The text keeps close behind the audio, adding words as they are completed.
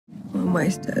I'm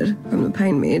wasted from the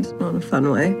pain meds, not in a fun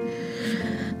way.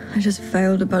 I just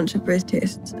failed a bunch of breath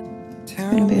tests. It's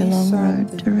going to be a long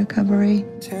road to recovery,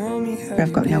 but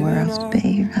I've got nowhere else to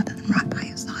be rather than right by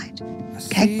your side.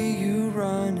 Okay?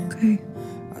 Okay.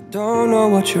 I don't know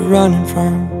what you're running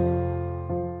from.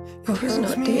 Oh, he's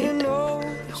not dead. Your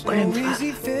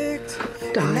grandfather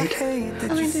died.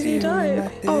 How did he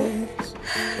die? Oh.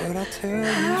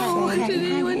 How did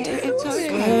anyone do It's okay.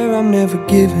 Swear I'm never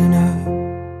giving up.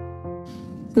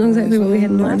 As long as that's what we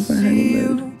had in mind for a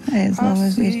honeymoon. As long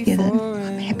as we're together,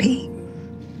 I'm happy.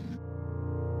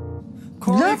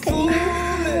 Look at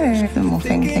you! The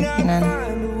morphine kicking in.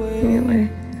 Anyway,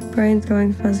 brain's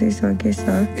going fuzzy, so I guess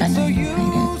so. I know you hate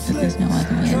it, but there's no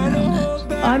other way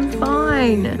around it. I'm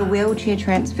fine. The wheelchair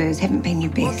transfers haven't been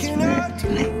your best route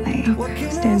lately.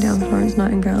 Stand down, Florence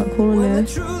Nightingale. Call a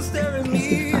nurse.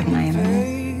 Guess you've got an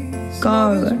animal.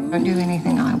 Go. Don't do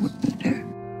anything I wouldn't do.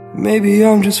 Maybe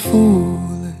I'm just foolish.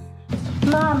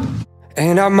 Mom.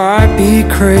 And I might be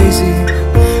crazy.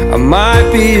 I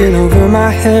might be in over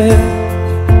my head.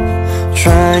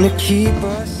 Trying to keep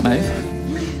us Maeve?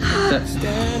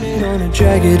 standing on a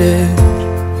jagged edge.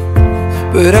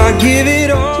 But I give it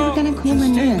all. You were going to call a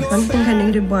nurse. I think I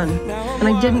needed one. And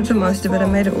I didn't for most of it. I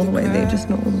made it all the way there, just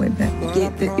not all the way back.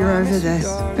 Get that you're over this,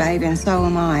 babe, and so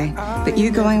am I. But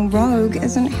you going rogue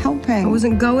isn't helping. I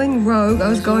wasn't going rogue, I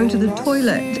was going to the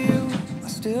toilet. I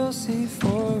still see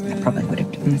forever. I probably would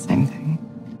have done the same thing.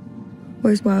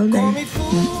 Where's Wilding?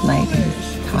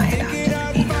 Lady's tired after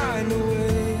the dinner.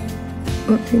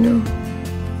 What do you know?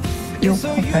 Your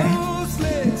papa,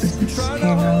 it was his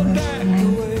funeral this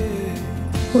morning.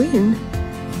 When?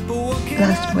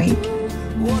 Last week.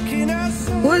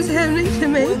 What's happening to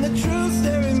me? It's all.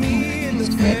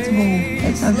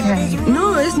 It's okay.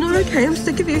 No, it's not okay. I'm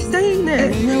sick of you saying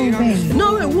that. It will be.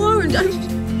 No, it won't.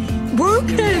 I'm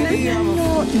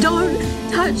broken. Don't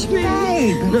touch me.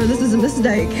 Babe. No, this is a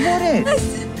mistake. What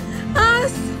is?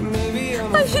 Us.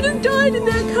 I should have died in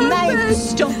that car Maeve, crash.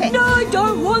 stop it. No, I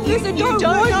don't want this. I don't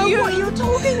know want you. what you're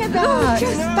talking about.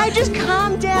 Just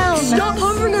calm down. Stop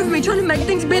hovering over me, trying to make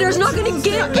things better. It's not going to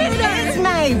get better.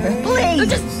 Maeve, please. No,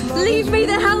 just leave me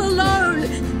the hell alone.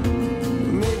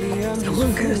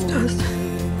 Someone cursed us.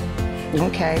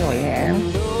 Okay, oh yeah.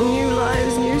 New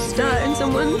lives, new start, and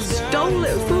someone stole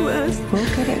it from us. We'll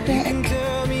get it back.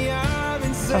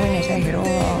 I'm going to take it all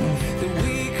on.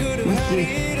 With you.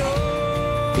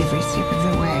 Every step of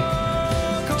the way.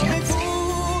 Just.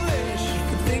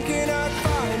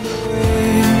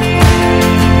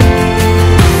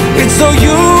 It's so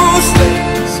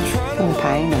useless. All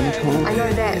pain and trauma. I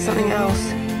know that. Something else.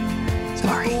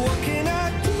 Sorry.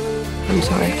 I'm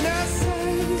sorry.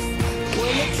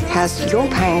 How's your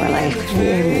pain relief? You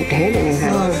haven't heard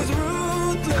anything.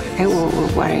 Okay, well,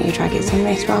 why don't you try to get some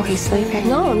rest while he's sleeping?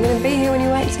 No, I'm going to be here when he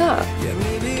wakes up.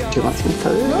 Do you want some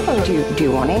food? No. Do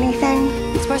you want anything?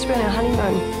 It's supposed to be on our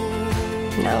honeymoon.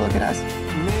 Now look at us.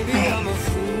 Hey,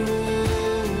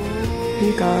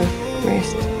 You go.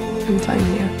 Rest. I'm fine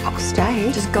here. I'll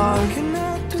stay. Just go.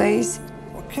 Please.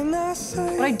 What can I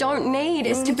say? What I don't need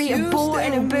is to be a bore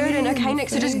and a burden, okay, Nick?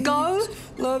 So just go.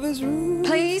 Love is rude.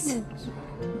 Please.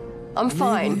 I'm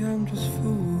fine. I'm just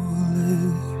foolish.